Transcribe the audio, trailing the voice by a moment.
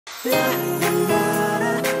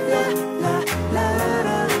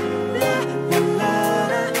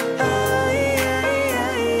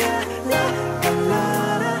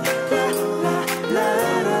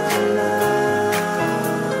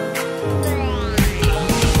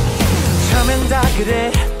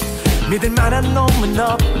그래 믿을만한 놈은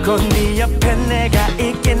없고 네 옆에 내가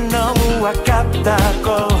있긴 너무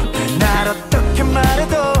아깝다고 날 어떻게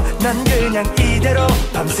말해도 난 그냥 이대로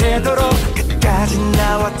밤새도록 끝까지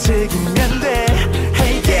나와 즐기면 돼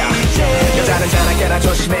Hey DJ 여자는 자나깨나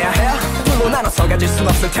조심해야 해 둘로 나눠서 가질 순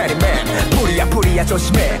없을 테니 man 불이야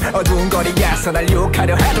조심해 어두운 거리에서 날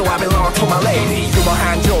유혹하려 해도 I belong to my lady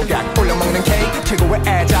유머한 조각 올려먹는 케이크 최고의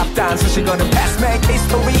애잡단 수식어는 pass make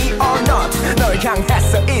history or not 널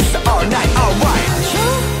향해서 있어 all night alright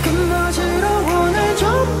조금 어지러워 날 좀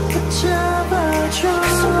붙잡아줘 그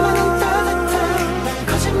손만은 따뜻해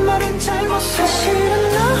거짓말은 잘못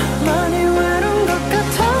사실은 나만이 외로운 것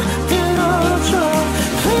같아 들어줘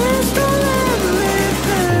Please don't let me be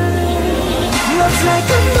Looks like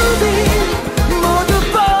a movie 모두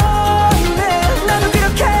뻔해 나도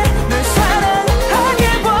그렇게 널 사랑하길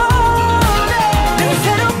원해 늘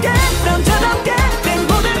새롭게 남자답게 내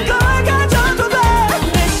모든 걸 가져도 돼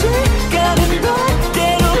내 시간은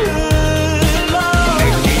너대로 흘러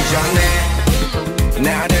늦기 전에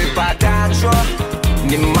나를 받아줘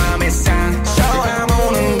네 맘의 상처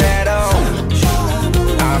아무는 대로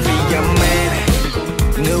I'll be your man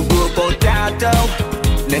누구보다도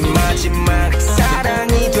내 마지막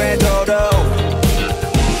사랑이 되도록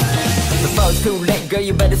Before it's too late, girl,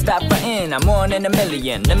 you better stop frontin'. I'm one in a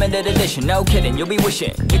million, limited edition, no kidding. You'll be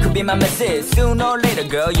wishing you could be my missus. Sooner or later,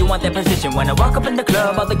 girl, you want that position. When I walk up in the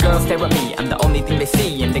club, all the girls stare at me. I'm the only thing they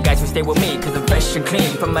see, and the guys who stay with me, cause I'm fresh and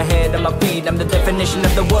clean. From my head to my feet, I'm the definition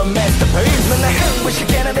of the word masterpiece. 넌 날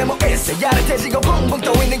흥분시키는 데모있어 야릇해지고 붕붕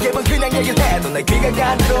떠있는 기분 그냥 얘기해도 내 귀가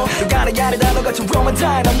가도록 누가는 야릇하는 것처럼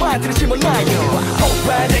로맨타인 난 말들으시 몰라요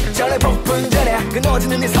폭발 직전에 폭풍 전에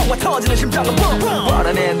끊어지는 네 성과 터지는 심장은 뿜뿜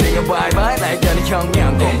원하는 엔딩은 바이바이 날겨는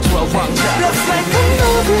형량공주와 왕자 Looks like a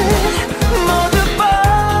movie 모두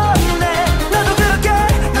뻔해 나도 그렇게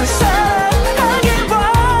널 사랑하길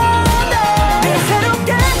원해 늘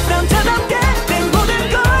새롭게 남자답게 내 모든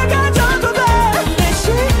걸 가져도 돼 내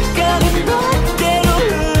시간은 너대로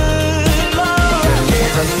흘러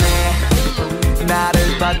예전에 나를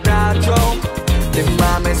받아줘 내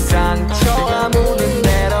맘의 상처 아무는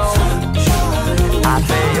대로 I'll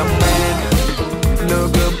be your man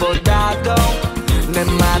누구보다도 내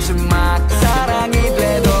마지막 사랑이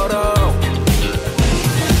되도록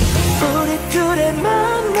우리 둘의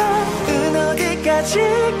만남은 어디까지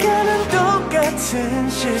가는 똑같은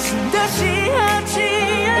실수 다시 하지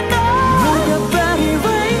않아 Move your body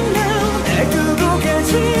right now 날 두고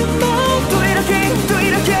가지 마 Do it again, do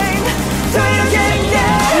it again, do it again,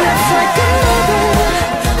 yeah Looks like a movie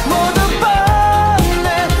모두 뻔해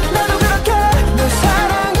나도 그렇게 널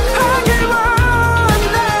사랑하길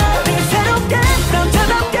원해 늘 새롭게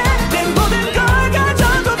남자답게 내 모든 걸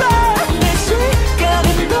가져도 돼 내 시간은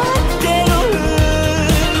너대로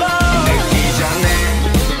흘러 늦기 전에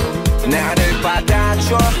나를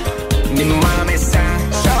받아줘 네 맘의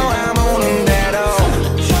상처 아무는 대로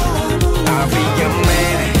I'll be your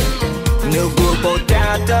man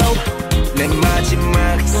누구보다도 내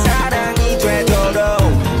마지막 사랑이 되도록